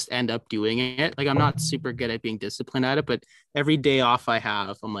 I just end up doing it. Like, I'm not super good at being disciplined at it, but every day off I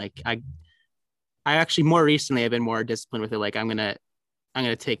have, I'm like, I actually, more recently, I've been more disciplined with it. Like, I'm gonna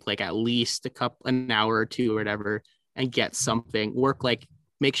take like at least an hour or two or whatever, and get something, work, like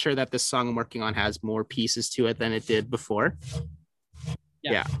make sure that the song I'm working on has more pieces to it than it did before.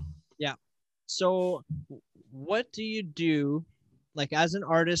 Yeah. So what do you do, like, as an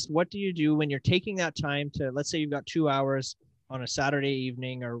artist? What do you do when you're taking that time to, let's say you've got 2 hours on a Saturday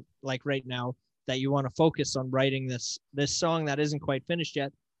evening, or like right now, that you want to focus on writing this song that isn't quite finished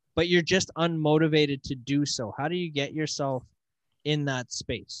yet, but you're just unmotivated to do so? How do you get yourself in that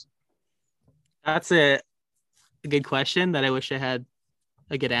space? That's a good question that I wish I had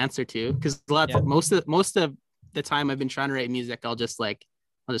a good answer to, because most of the time I've been trying to write music, I'll just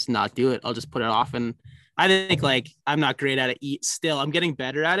not do it. I'll just put it off. And I think, like, I'm not great at it still. I'm getting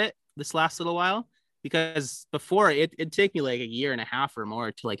better at it this last little while, because before it'd take me like a year and a half or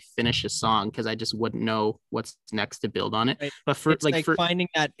more to like finish a song, because I just wouldn't know what's next to build on it. Right. But for finding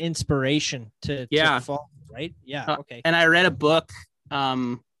that inspiration to follow, right? Yeah. Okay. And I read a book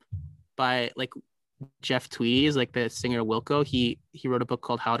by like Jeff Tweedy, is like the singer Wilco. He wrote a book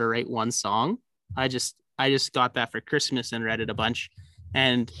called How to Write One Song. I just got that for Christmas and read it a bunch.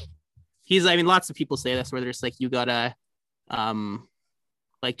 And lots of people say this, where there's like, you gotta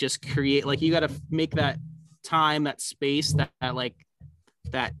like just create, like you gotta make that time, that space,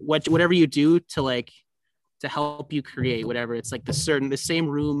 whatever you do to help you create whatever. It's like the same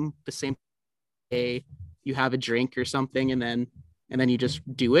room, the same day, you have a drink or something, and then you just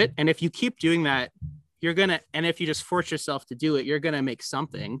do it. And if you keep doing that, and if you just force yourself to do it, you're gonna make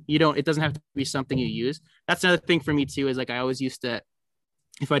something. It doesn't have to be something you use. That's another thing for me too, is like I always used to,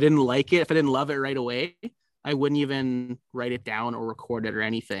 if I didn't like it, if I didn't love it right away, I wouldn't even write it down or record it or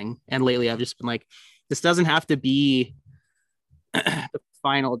anything. And lately I've just been like, this doesn't have to be the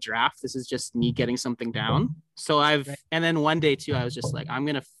final draft. This is just me getting something down. So and then one day too, I was just like, I'm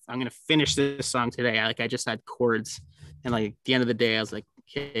gonna finish this song today. I just had chords, and like at the end of the day, I was like,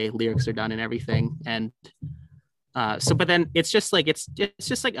 okay, lyrics are done and everything. And but then it's just like it's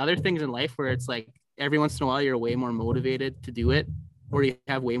just like other things in life where it's like every once in a while you're way more motivated to do it, or you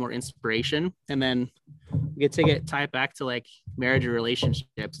have way more inspiration. And then you get to tie it back to like marriage or relationships.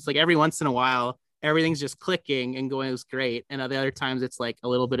 It's like every once in a while everything's just clicking and going, it was great. And the other times it's like a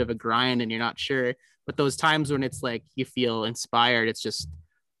little bit of a grind and you're not sure. But those times when it's like you feel inspired, it's just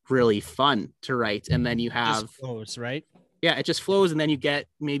really fun to write. And then you have flows, right? Yeah, it just flows, and then you get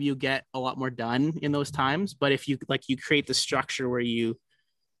a lot more done in those times. But if you create the structure where you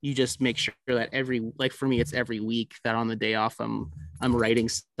just make sure that for me, it's every week that on the day off I'm writing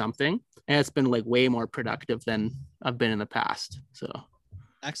something, and it's been like way more productive than I've been in the past. So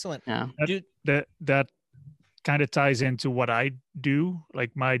excellent. Yeah, that kind of ties into what I do. Like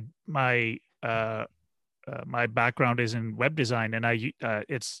my background is in web design, and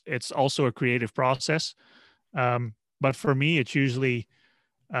it's also a creative process. But for me, it's usually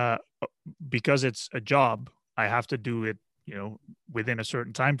because it's a job, I have to do it, within a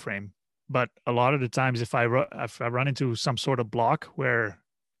certain time frame. But a lot of the times, if I run into some sort of block where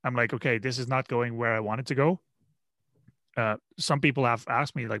I'm like, okay, this is not going where I want it to go. Some people have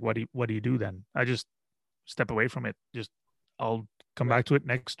asked me like, what do you do then? I just step away from it. I'll come back to it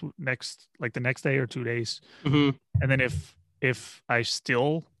next like the next day or 2 days. Mm-hmm. And then if I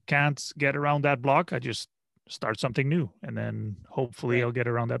still can't get around that block, I just start something new, and then hopefully I'll get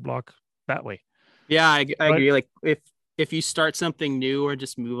around that block that way. Yeah, I agree. Like if you start something new or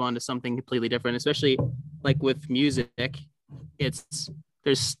just move on to something completely different, especially like with music,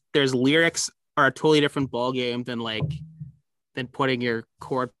 there's lyrics are a totally different ball game than putting your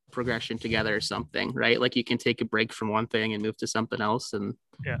chord progression together or something, right? Like you can take a break from one thing and move to something else and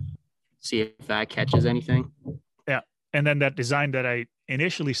see if that catches anything. Yeah. And then that design that I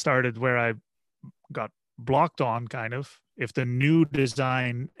initially started where I got blocked on, kind of, if the new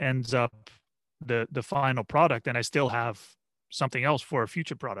design ends up the final product, and I still have something else for a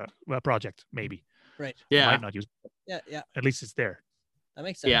future project, maybe. Right. Yeah. I might not use it. Yeah. At least it's there. That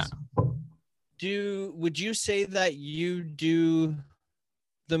makes sense. Yeah. Would you say that you do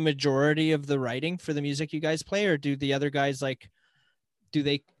the majority of the writing for the music you guys play, or do the other guys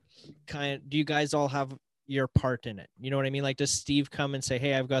do you guys all have your part in it? You know what I mean? Like, does Steve come and say,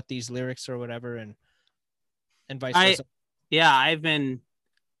 hey, I've got these lyrics or whatever, and vice versa? Yeah, I've been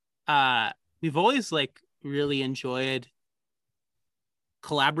we've always like really enjoyed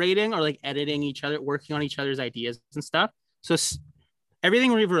collaborating or like editing each other, working on each other's ideas and stuff. So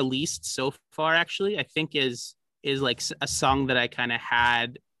everything we've released so far, actually, I think is like a song that I kind of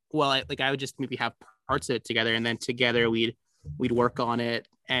had. Well, I would just maybe have parts of it together, and then together we'd work on it.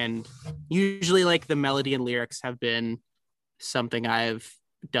 And usually like the melody and lyrics have been something I've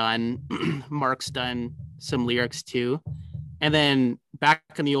done. Mark's done some lyrics too. And then back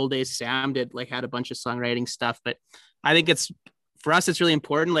in the old days, Sam had a bunch of songwriting stuff. But I think for us, it's really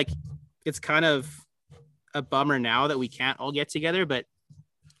important. Like, it's kind of a bummer now that we can't all get together, but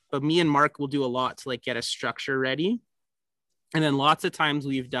me and Mark will do a lot to like get a structure ready. And then lots of times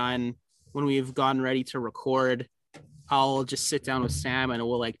when we've gotten ready to record, I'll just sit down with Sam and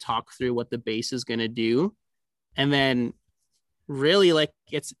we'll like talk through what the bass is going to do. And then really like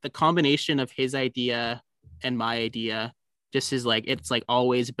it's the combination of his idea and my idea just is like, it's like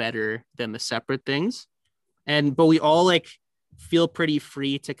always better than the separate things. But we all like feel pretty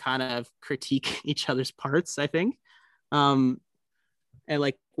free to kind of critique each other's parts, I think. And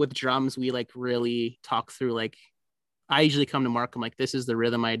like with drums, we like really talk through, like, I usually come to Mark, I'm like, this is the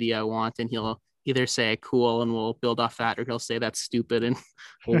rhythm idea I want. And he'll either say cool and we'll build off that, or he'll say that's stupid and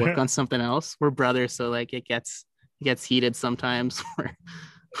we'll work on something else. We're brothers. So like it gets heated sometimes.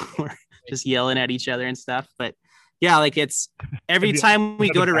 We're just yelling at each other and stuff. But yeah, like it's every time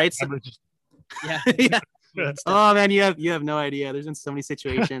we go to write some, yeah. Oh man, you have no idea. There's been so many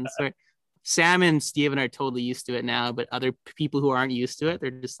situations where Sam and Steven are totally used to it now, but other people who aren't used to it,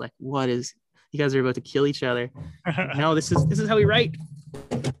 they're just like, you guys are about to kill each other. No, this is how we write.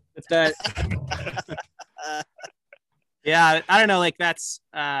 It's that. Yeah, I don't know. Like that's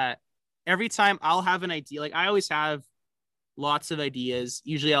every time I'll have an idea. Like I always have lots of ideas.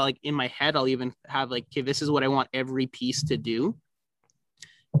 Usually I'll like in my head, I'll even have like, okay, this is what I want every piece to do.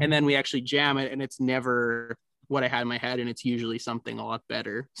 and then we actually jam it, and it's never what I had in my head, and it's usually something a lot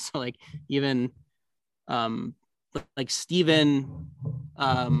better. So like even like Steven,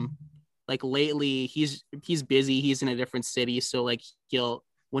 like lately he's busy, he's in a different city, so like he'll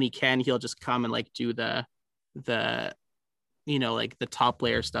just come and like do the like the top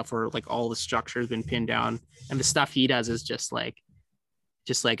layer stuff where like all the structure has been pinned down, and the stuff he does is just like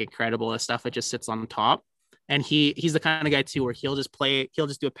incredible. The stuff that just sits on top, and he's the kind of guy too where he'll just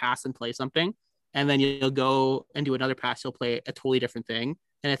do a pass and play something, and then you'll go and do another pass, he'll play a totally different thing,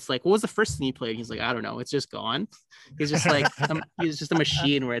 and it's like, what was the first thing you played? And he's like, I don't know, it's just gone. He's just like he's just a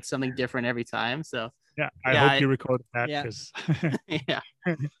machine where it's something different every time. So I hope you recorded that. Yeah. yeah.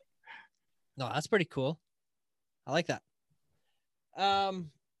 No, that's pretty cool. I like that. I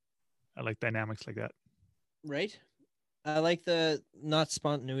like dynamics like that. Right. I like the not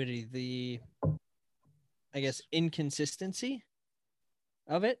spontaneity, the I guess inconsistency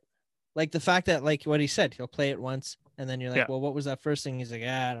of it. Like the fact that, like what he said, he'll play it once and then you're like, well, what was that first thing? He's like,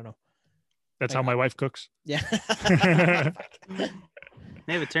 I don't know. That's how my wife cooks. Yeah. Hey,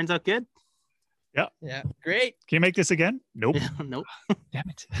 if it turns out good. Yeah. Yeah. Great. Can you make this again? Nope. Nope. Damn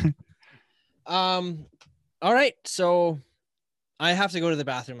it. All right. So I have to go to the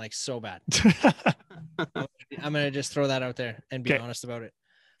bathroom like so bad. I'm gonna just throw that out there and be honest about it.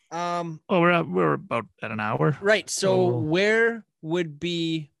 Well, we're about at an hour. Right. So where would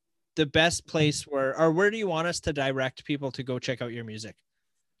be the best place where do you want us to direct people to go check out your music?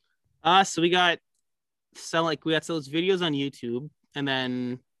 So we got those videos on YouTube, and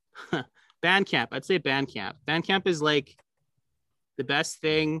then Bandcamp. I'd say Bandcamp. Bandcamp is like the best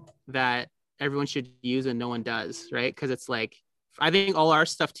thing that everyone should use and no one does, right? Because it's like, I think all our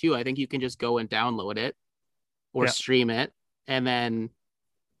stuff too, I think you can just go and download it or stream it, and then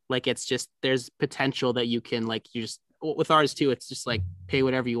like it's just, there's potential that you can like, you just, with ours too, it's just like pay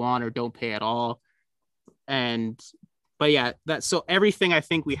whatever you want or don't pay at all. But yeah, so everything I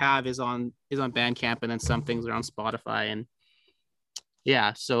think we have is on Bandcamp, and then some things are on Spotify, and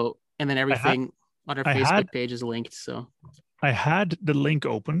yeah, so, and then everything on our Facebook page is linked. So I had the link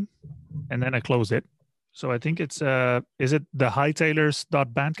open and then I closed it. So I think it's is it the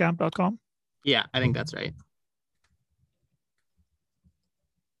hightailers.bandcamp.com? Yeah, I think that's right.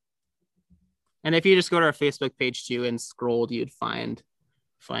 And if you just go to our Facebook page too and scroll, you'd find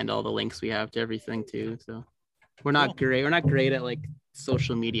all the links we have to everything too. So we're not great. We're not great at like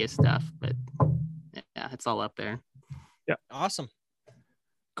social media stuff, but yeah, it's all up there. Yeah. Awesome.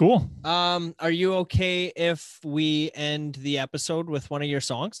 Cool. Are you okay if we end the episode with one of your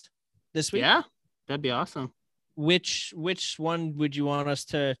songs this week? Yeah, that'd be awesome. Which one would you want us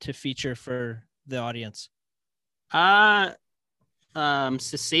to feature for the audience?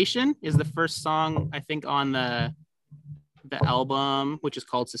 Cessation is the first song I think on the album, which is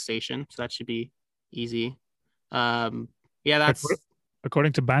called Cessation, so that should be easy. Yeah, that's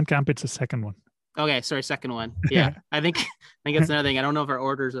according to Bandcamp, it's the second one. Okay, sorry, second one. Yeah, I think that's another thing. I don't know if our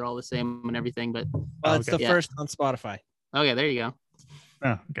orders are all the same and everything, but it's the first on Spotify. Okay, there you go.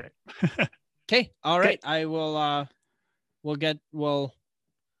 Oh, okay. Okay, all right. I will. We'll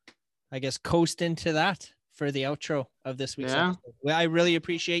I guess coast into that for the outro of this week's episode. Well, I really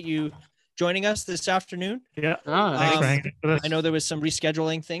appreciate you joining us this afternoon. Yeah. Thanks for hanging with us. I know there was some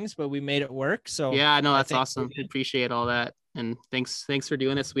rescheduling things, but we made it work. So yeah, no, that's awesome. Appreciate all that. And thanks for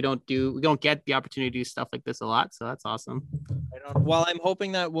doing this. We don't get the opportunity to do stuff like this a lot. So that's awesome. Well, I'm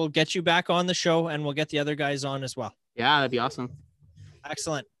hoping that we'll get you back on the show and we'll get the other guys on as well. Yeah, that'd be awesome.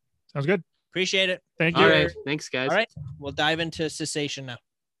 Excellent. Sounds good. Appreciate it. Thank you. All right. Thanks, guys. All right. We'll dive into Cessation now.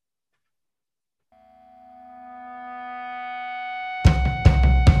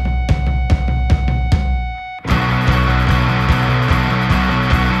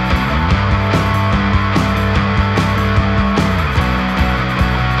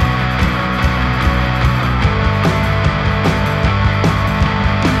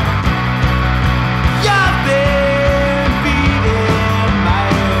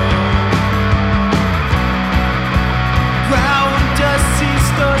 Ground dust is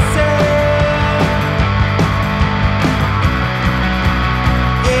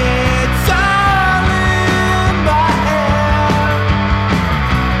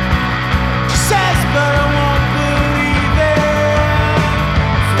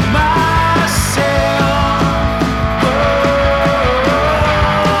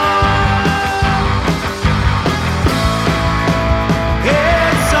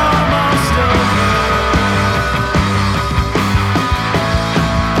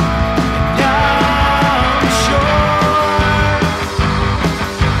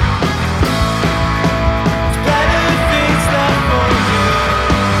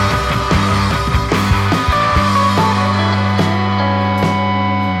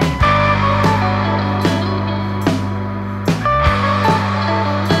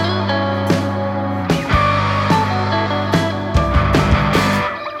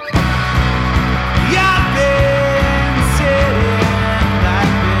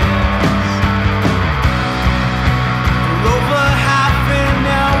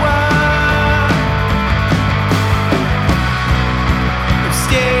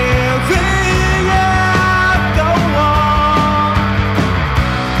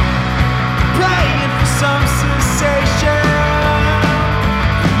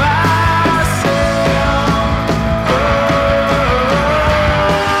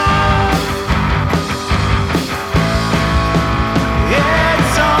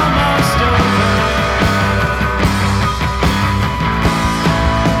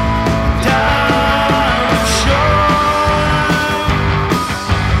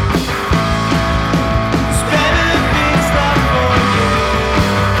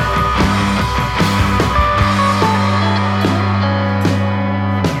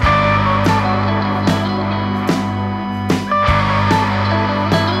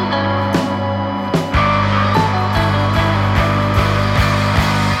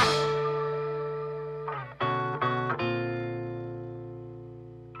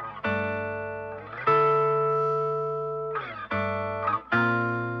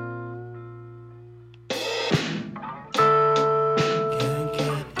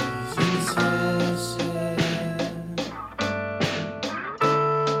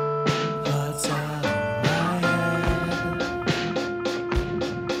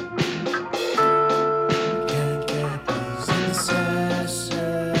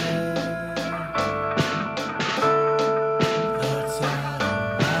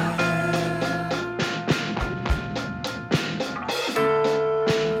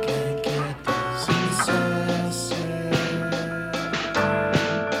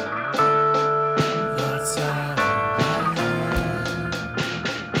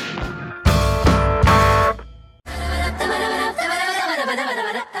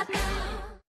Podcast.